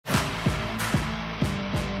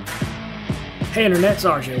Hey Internet, it's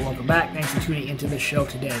RJ. Welcome back. Thanks for tuning into the show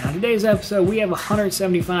today. On today's episode, we have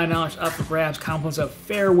 $175 up for grabs, compliments of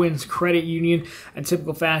Fairwinds Credit Union. And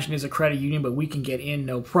typical fashion is a credit union, but we can get in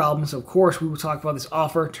no problem. So of course, we will talk about this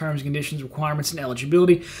offer, terms, conditions, requirements, and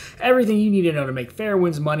eligibility. Everything you need to know to make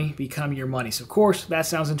Fairwinds money become your money. So of course, if that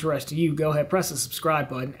sounds interesting to you, go ahead, press the subscribe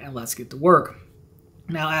button, and let's get to work.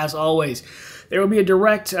 Now, as always, there will be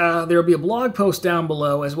a blog post down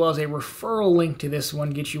below, as well as a referral link to this one,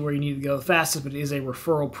 get you where you need to go the fastest, but it is a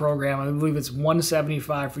referral program. I believe it's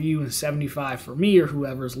 $175 for you and $75 for me, or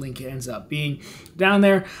whoever's link ends up being down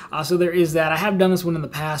there. So there is that. I have done this one in the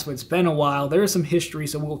past, but it's been a while. There is some history,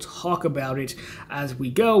 so we'll talk about it as we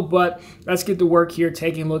go, but let's get to work here,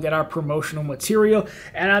 taking a look at our promotional material.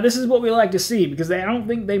 And this is what we like to see, because I don't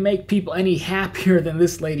think they make people any happier than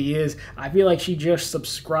this lady is. I feel like she just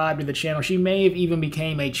subscribed to the channel. She may have even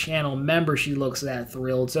became a channel member. She looks that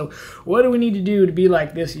thrilled. So what do we need to do to be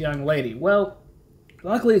like this young lady? Well,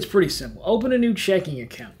 luckily it's pretty simple. Open a new checking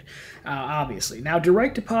account, obviously. Now,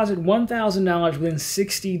 direct deposit $1,000 within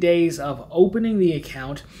 60 days of opening the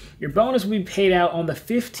account. Your bonus will be paid out on the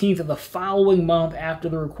 15th of the following month after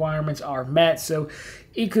the requirements are met. So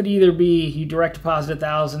it could either be you direct deposit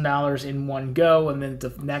 $1,000 in one go, and then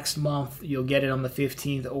the next month you'll get it on the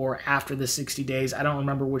 15th, or after the 60 days. I don't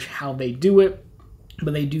remember how they do it,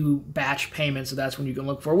 but they do batch payments, so that's when you can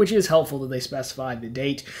look for, which is helpful that they specify the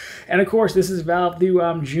date. And of course, this is valid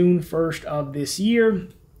through June 1st of this year.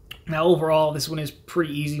 Now, overall, this one is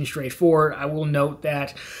pretty easy and straightforward. I will note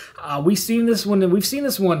that we've seen this one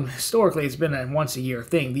historically. It's been a once-a-year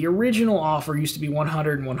thing. The original offer used to be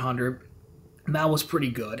 100 and 100. That was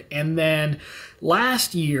pretty good. And then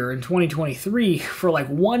last year in 2023, for like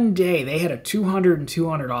one day, they had a 200 and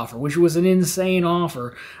 200 offer, which was an insane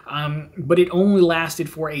offer. But it only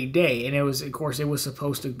lasted for a day. And it was, of course, it was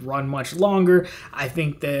supposed to run much longer. I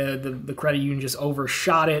think the credit union just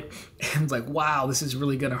overshot it. And it's like, wow, this is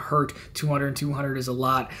really going to hurt. 200 and 200 is a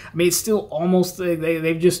lot. I mean, it's still almost,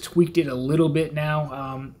 they've just tweaked it a little bit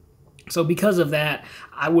now. So because of that,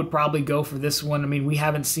 I would probably go for this one. I mean, we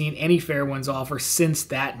haven't seen any Fairwinds offer since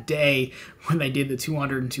that day when they did the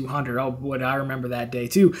 200 and 200. Oh, what I remember that day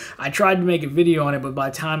too. I tried to make a video on it, but by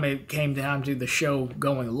the time it came down to the show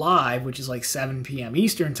going live, which is like 7 p.m.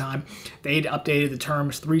 Eastern time, they'd updated the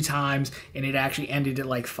terms 3 times, and it actually ended at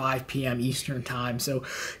like 5 p.m. Eastern time. So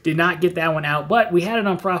did not get that one out, but we had it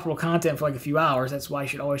on profitable content for like a few hours. That's why you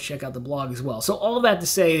should always check out the blog as well. So all that to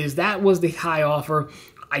say is that was the high offer.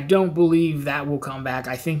 I don't believe that will come back.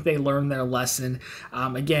 I think they learned their lesson.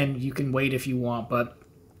 Again, you can wait if you want, but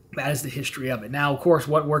that is the history of it. Now, of course,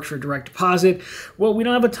 what works for direct deposit? Well, we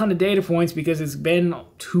don't have a ton of data points because it's been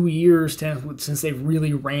 2 years since they've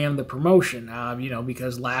really ran the promotion,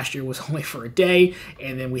 because last year was only for a day,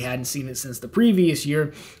 and then we hadn't seen it since the previous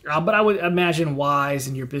year. But I would imagine Wise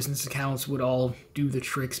and your business accounts would all do the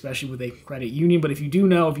trick, especially with a credit union. But if you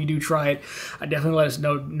do try it, definitely let us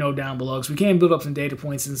know down below, because we can build up some data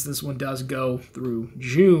points since this one does go through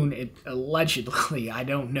June, allegedly. I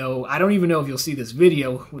don't know. I don't even know if you'll see this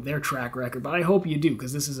video with their track record, but I hope you do,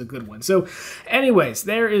 because this is a good one. So anyways,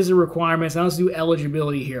 there is the requirements. Now let's do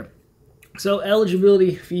eligibility here. So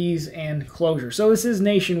eligibility, fees, and closure. So this is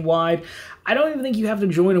nationwide. I don't even think you have to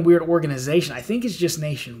join a weird organization. I think it's just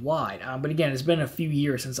nationwide. But again, it's been a few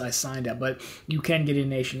years since I signed up, but you can get in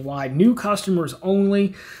nationwide. New customers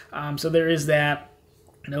only. So there is that.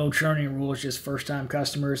 No churning rules, just first-time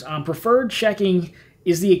customers. Preferred checking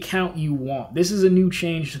is the account you want. This is a new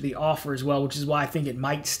change to the offer as well, which is why I think it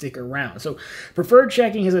might stick around. So preferred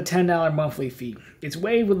checking has a $10 monthly fee. It's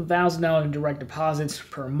waived with $1,000 in direct deposits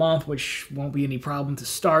per month, which won't be any problem to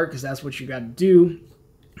start, because that's what you got to do.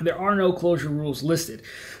 There are no closure rules listed.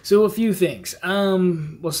 So a few things.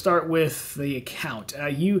 We'll start with the account.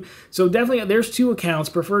 So definitely there's 2 accounts.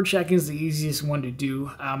 Preferred checking is the easiest one to do,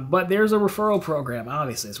 but there's a referral program.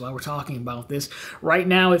 Obviously, that's why we're talking about this. Right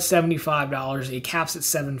now it's $75. It caps at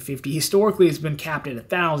 $750. Historically, it's been capped at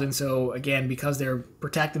 $1,000. So again, because they're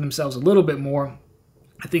protecting themselves a little bit more,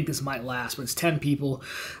 I think this might last. But it's 10 people,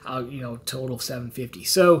 total of $750.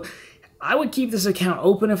 So I would keep this account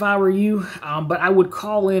open if I were you, but I would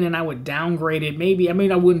call in and I would downgrade it.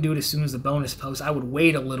 I wouldn't do it as soon as the bonus post. I would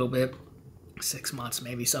wait a little bit, 6 months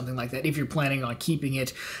maybe, something like that, if you're planning on keeping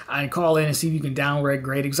it, and call in and see if you can downgrade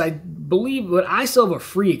it, because I believe, but I still have a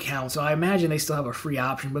free account, so I imagine they still have a free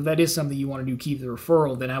option, but if that is something you want to do, keep the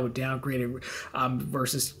referral, then I would downgrade it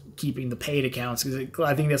versus keeping the paid accounts, because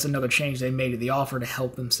I think that's another change they made to the offer to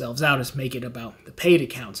help themselves out, is make it about the paid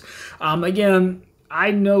accounts. Again,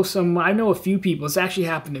 I know a few people, it's actually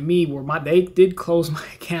happened to me, where they did close my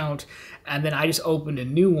account, and then I just opened a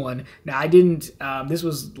new one. Now, I didn't, this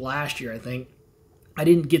was last year, I think. I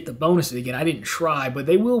didn't get the bonuses again. I didn't try, but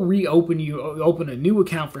they will open a new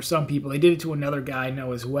account for some people. They did it to another guy I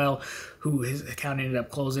know as well, who his account ended up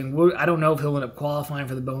closing. I don't know if he'll end up qualifying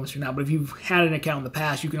for the bonus or not, but if you've had an account in the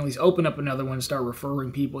past, you can at least open up another one and start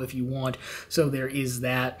referring people if you want. So there is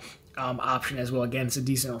that option as well. Again, it's a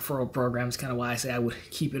decent referral program. It's kind of why I say I would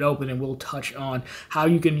keep it open, and we'll touch on how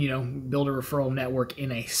you can, build a referral network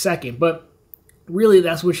in a second. But really,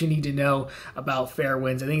 that's what you need to know about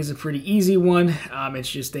Fairwinds. I think it's a pretty easy one. It's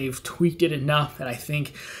just they've tweaked it enough that I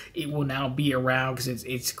think it will now be around, because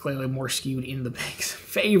it's clearly more skewed in the bank's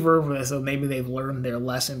favor. So maybe they've learned their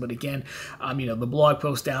lesson. But again, the blog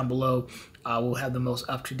post down below will have the most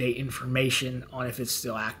up-to-date information on if it's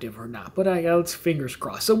still active or not. But let's fingers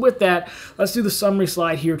crossed. So with that, let's do the summary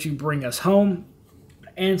slide here to bring us home.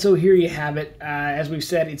 And so here you have it. As we've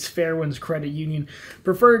said, it's Fairwinds Credit Union.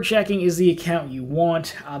 Preferred checking is the account you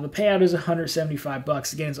want. The payout is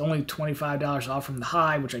 $175. Again, it's only $25 off from the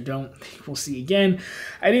high, which I don't think we'll see again.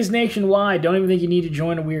 It is nationwide. Don't even think you need to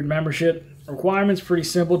join a weird membership. Requirements pretty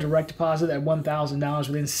simple. Direct deposit at $1,000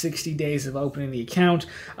 within 60 days of opening the account.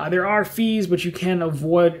 There are fees, but you can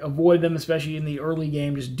avoid them, especially in the early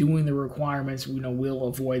game. Just doing the requirements, will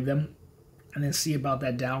avoid them, and then see about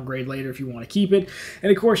that downgrade later if you want to keep it.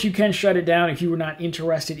 And of course, you can shut it down if you were not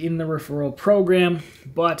interested in the referral program.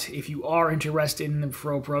 But if you are interested in the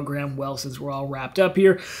referral program, well, since we're all wrapped up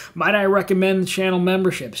here, might I recommend channel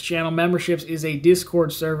memberships? Channel memberships is a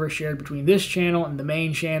Discord server shared between this channel and the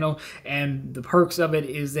main channel. And the perks of it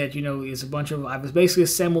is that, it's a bunch of, I've basically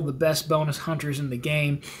assembled the best bonus hunters in the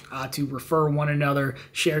game to refer one another,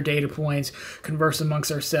 share data points, converse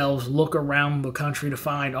amongst ourselves, look around the country to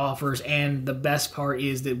find offers, and the best part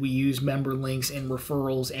is that we use member links and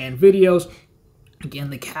referrals and videos. Again,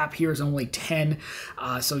 the cap here is only 10,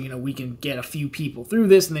 so we can get a few people through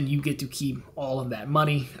this, and then you get to keep all of that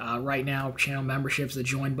money. Right now, channel memberships, the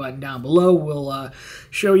join button down below will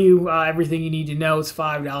show you everything you need to know. It's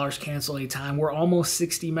 $5, cancel anytime. We're almost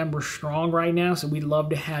 60 members strong right now, so we'd love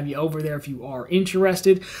to have you over there if you are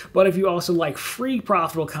interested. But if you also like free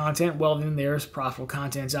profitable content, well, then there's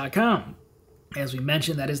profitablecontent.com. As we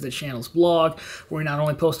mentioned, that is the channel's blog, where we not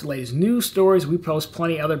only post the latest news stories, we post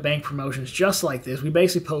plenty of other bank promotions just like this. We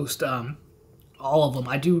basically post all of them.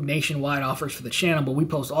 I do nationwide offers for the channel, but we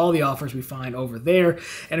post all the offers we find over there.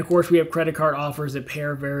 And of course, we have credit card offers that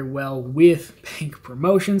pair very well with bank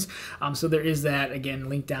promotions. So there is that, again,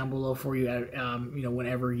 link down below for you at,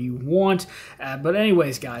 whenever you want. But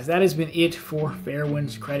anyways, guys, that has been it for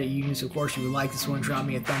Fairwinds Credit Union. So of course, if you like this one, drop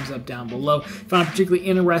me a thumbs up down below. If you found it particularly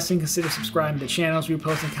interesting, consider subscribing to the channel. We're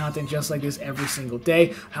posting content just like this every single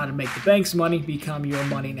day. How to make the bank's money become your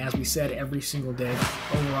money. And as we said, every single day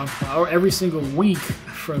over on, or every single week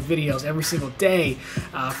for videos, every single day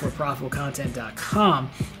for profitablecontent.com.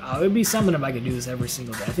 It would be something if I could do this every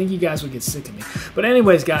single day. I think you guys would get sick of me. But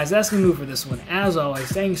anyways, guys, that's going to do it for this one. As always,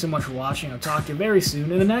 thank you so much for watching. I'll talk to you very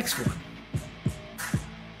soon in the next one.